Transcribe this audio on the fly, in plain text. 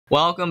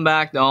Welcome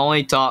back to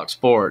Only Talk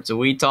Sports. So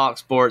we talk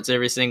sports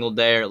every single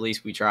day, or at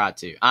least we try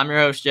to. I'm your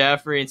host,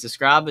 Jeffrey, and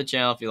subscribe to the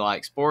channel if you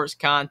like sports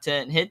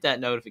content and hit that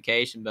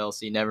notification bell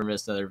so you never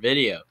miss another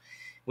video.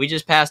 We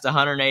just passed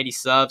 180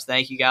 subs.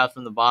 Thank you guys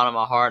from the bottom of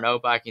my heart, and I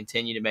hope I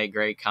continue to make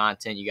great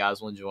content you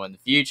guys will enjoy in the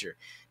future.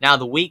 Now,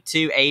 the Week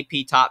 2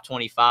 AP Top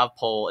 25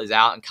 poll is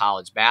out in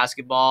college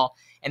basketball.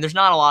 And there's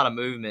not a lot of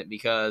movement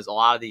because a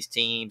lot of these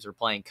teams are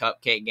playing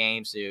cupcake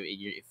games. So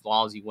as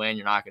long as you win,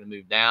 you're not going to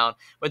move down.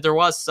 But there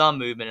was some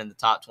movement in the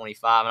top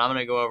 25. And I'm going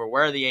to go over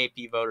where the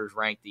AP voters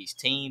rank these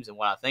teams and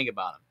what I think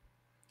about them.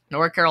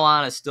 North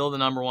Carolina is still the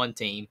number one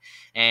team,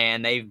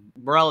 and they've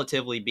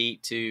relatively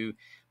beat two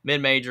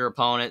mid-major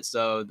opponents.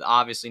 So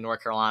obviously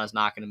North Carolina is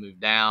not going to move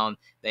down.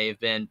 They've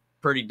been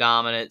pretty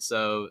dominant,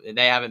 so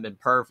they haven't been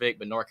perfect,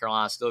 but North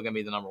Carolina is still going to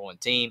be the number one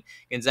team.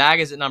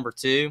 Gonzaga's at number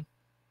 2.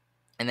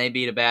 And they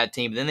beat a bad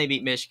team. But then they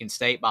beat Michigan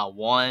State by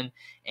 1.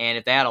 And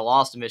if they had a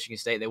loss to Michigan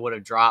State, they would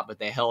have dropped, but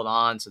they held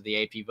on, so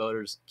the AP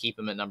voters keep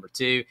them at number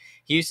 2.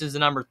 Houston's the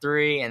number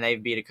 3, and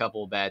they've beat a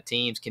couple of bad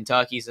teams.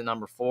 Kentucky's the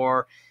number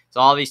 4. So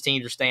all these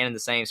teams are staying in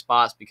the same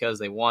spots because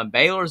they won.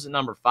 Baylor's at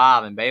number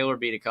 5, and Baylor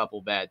beat a couple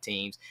of bad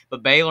teams.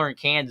 But Baylor and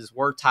Kansas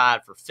were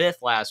tied for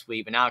 5th last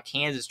week, but now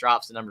Kansas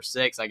drops to number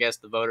 6. I guess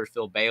the voters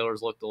feel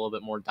Baylor's looked a little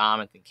bit more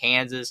dominant than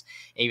Kansas,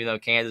 even though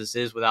Kansas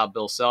is without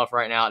Bill Self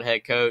right now at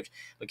head coach.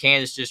 But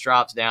Kansas just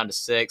drops down to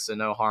 6, so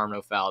no harm,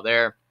 no foul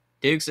there.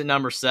 Duke's at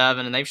number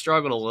 7, and they've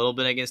struggled a little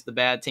bit against the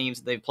bad teams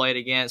that they've played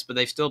against, but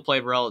they've still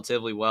played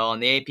relatively well.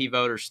 And the AP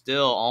voters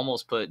still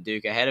almost put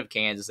Duke ahead of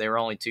Kansas. They were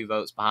only 2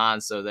 votes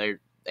behind, so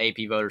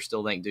AP voters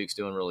still think Duke's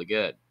doing really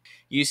good.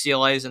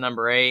 UCLA is at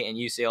number 8, and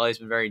UCLA's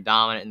been very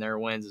dominant in their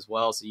wins as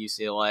well, so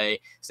UCLA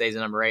stays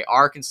at number 8.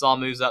 Arkansas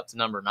moves up to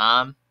number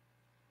 9.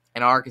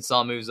 And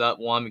Arkansas moves up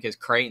 1 because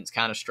Creighton's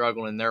kind of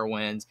struggling in their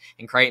wins.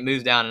 And Creighton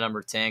moves down to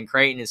number 10.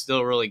 Creighton is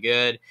still really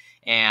good,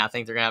 and I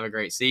think they're going to have a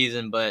great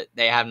season, but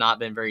they have not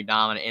been very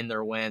dominant in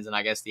their wins. And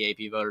I guess the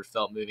AP voters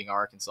felt moving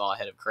Arkansas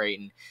ahead of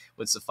Creighton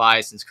would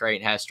suffice since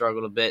Creighton has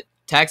struggled a bit.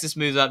 Texas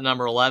moves up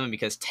number 11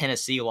 because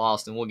Tennessee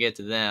lost, and we'll get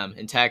to them.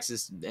 And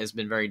Texas has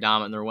been very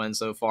dominant in their wins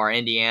so far.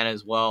 Indiana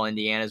as well.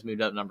 Indiana's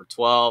moved up number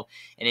 12,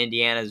 and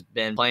Indiana's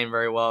been playing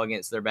very well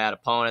against their bad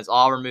opponents.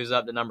 Auburn moves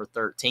up to number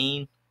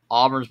 13.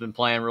 Auburn's been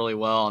playing really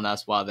well, and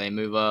that's why they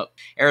move up.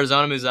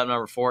 Arizona moves up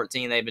number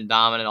 14. They've been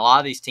dominant. A lot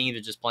of these teams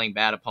are just playing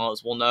bad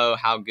opponents. We'll know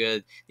how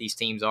good these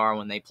teams are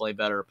when they play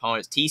better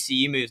opponents.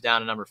 TCU moves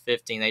down to number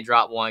 15. They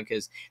dropped 1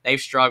 because they've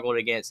struggled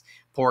against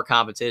poor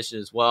competition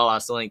as well. I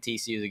still think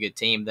TCU is a good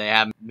team. They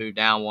have moved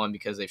down 1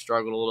 because they've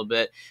struggled a little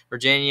bit.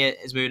 Virginia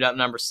has moved up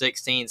number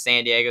 16.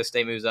 San Diego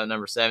State moves up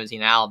number 17.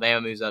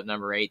 Alabama moves up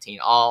number 18.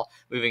 All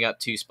moving up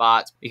 2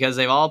 spots because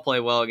they've all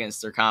played well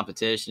against their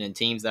competition, and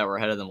teams that were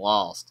ahead of them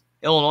lost.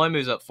 Illinois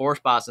moves up 4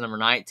 spots to number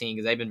 19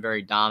 because they've been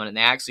very dominant.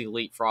 They actually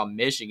leapfrogged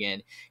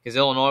Michigan because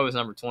Illinois was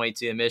number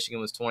 22 and Michigan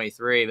was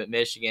 23, but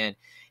Michigan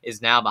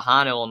is now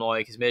behind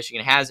Illinois because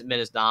Michigan hasn't been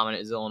as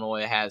dominant as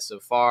Illinois has so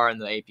far, and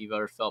the AP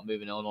voters felt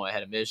moving Illinois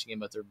ahead of Michigan,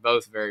 but they're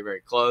both very,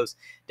 very close.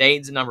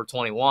 Dayton's at number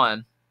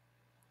 21.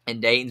 And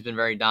Dayton's been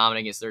very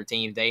dominant against their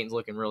teams. Dayton's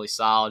looking really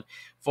solid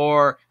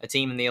for a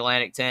team in the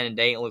Atlantic 10, and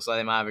Dayton looks like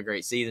they might have a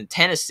great season.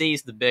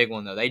 Tennessee's the big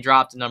one, though. They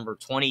dropped to number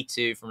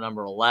 22 from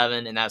number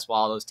 11, and that's why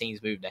all those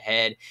teams moved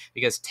ahead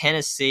because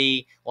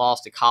Tennessee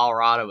lost to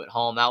Colorado at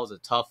home. That was a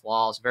tough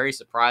loss, very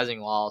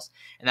surprising loss,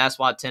 and that's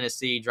why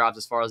Tennessee dropped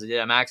as far as they did.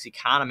 I'm actually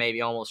kind of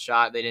maybe almost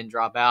shocked they didn't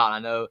drop out. I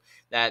know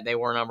that they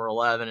were number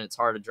 11, and it's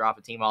hard to drop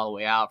a team all the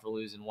way out for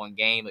losing 1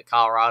 game, but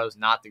Colorado's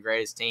not the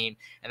greatest team,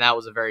 and that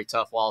was a very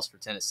tough loss for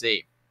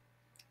Tennessee.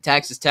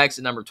 Texas Tech's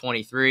at number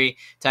 23,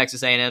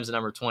 Texas A&M's at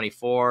number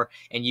 24,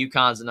 and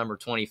UConn's at number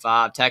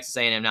 25. Texas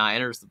A&M now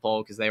enters the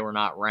poll because they were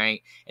not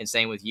ranked, and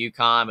same with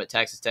UConn, but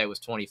Texas Tech was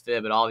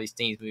 25th. But all these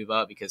teams move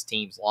up because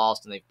teams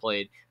lost, and they've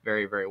played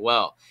very, very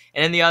well.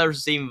 And in the others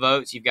receiving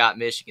votes, you've got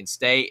Michigan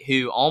State,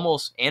 who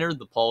almost entered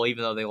the poll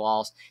even though they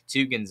lost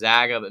to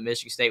Gonzaga, but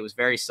Michigan State was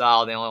very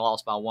solid. They only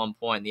lost by 1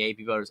 point. The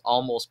AP voters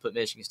almost put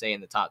Michigan State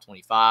in the top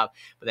 25,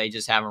 but they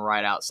just have them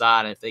right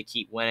outside, and if they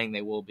keep winning,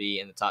 they will be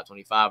in the top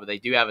 25, but they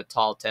do have a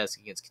tall test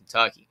against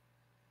Kentucky.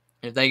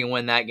 If they can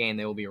win that game,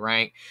 they will be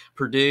ranked.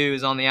 Purdue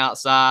is on the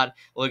outside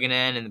looking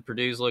in, and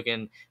Purdue's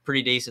looking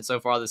pretty decent so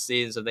far this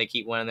season, so if they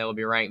keep winning, they will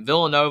be ranked.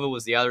 Villanova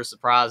was the other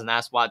surprise, and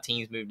that's why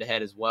teams moved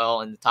ahead as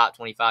well in the top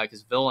 25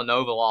 because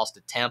Villanova lost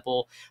to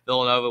Temple.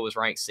 Villanova was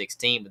ranked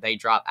 16th, but they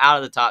dropped out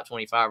of the top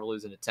 25 for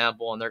losing to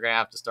Temple, and they're going to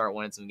have to start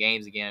winning some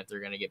games again if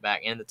they're going to get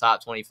back in the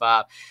top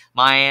 25.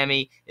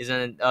 Miami is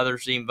in the other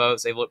team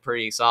votes. They look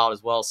pretty solid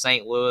as well.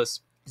 St.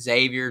 Louis,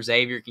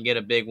 Xavier can get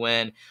a big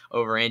win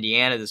over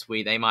Indiana this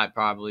week. They might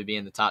probably be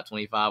in the top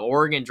 25.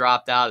 Oregon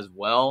dropped out as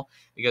well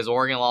because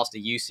Oregon lost to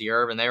UC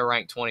Irvine. They were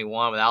ranked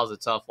 21, but that was a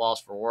tough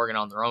loss for Oregon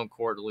on their own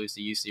court to lose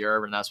to UC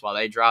Irvine. That's why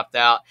they dropped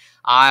out.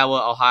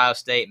 Iowa, Ohio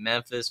State,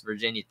 Memphis,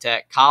 Virginia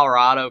Tech,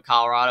 Colorado.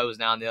 Colorado is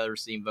now in the other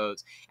receiving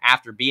votes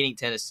after beating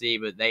Tennessee,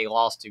 but they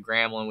lost to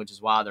Grambling, which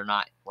is why they're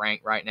not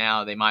ranked right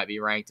now. They might be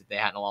ranked if they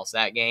hadn't lost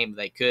that game, but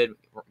they could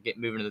get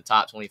moving to the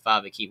top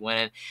 25 to keep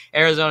winning.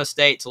 Arizona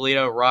State,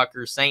 Toledo,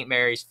 Rutgers, St.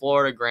 Mary's,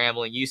 Florida,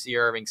 Grambling, UC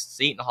Irving,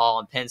 Seton Hall,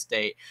 and Penn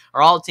State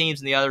are all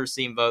teams in the other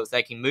receiving votes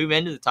that can move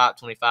into the top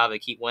 25 if they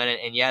keep winning.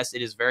 And yes,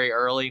 it is very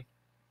early.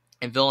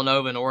 And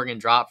Villanova and Oregon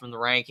dropped from the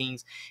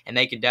rankings, and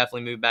they can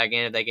definitely move back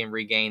in if they can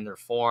regain their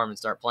form and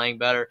start playing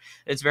better.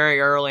 It's very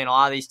early, and a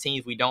lot of these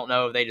teams, we don't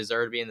know if they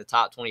deserve to be in the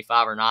top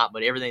 25 or not,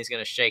 but everything's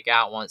going to shake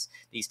out once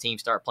these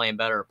teams start playing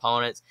better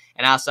opponents.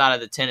 And outside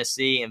of the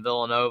Tennessee and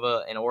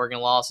Villanova and Oregon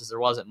losses, there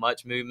wasn't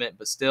much movement,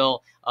 but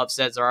still,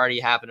 upsets already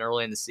happened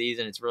early in the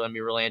season. It's really going to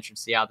be really interesting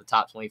to see how the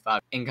top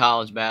 25 in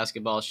college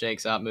basketball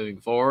shakes out moving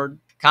forward.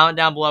 Comment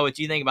down below what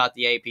you think about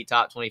the AP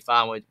Top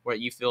 25 and what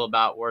you feel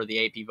about where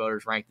the AP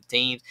voters rank the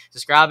teams.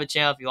 Subscribe to the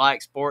channel if you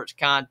like sports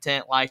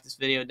content. Like this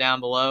video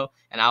down below,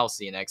 and I will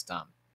see you next time.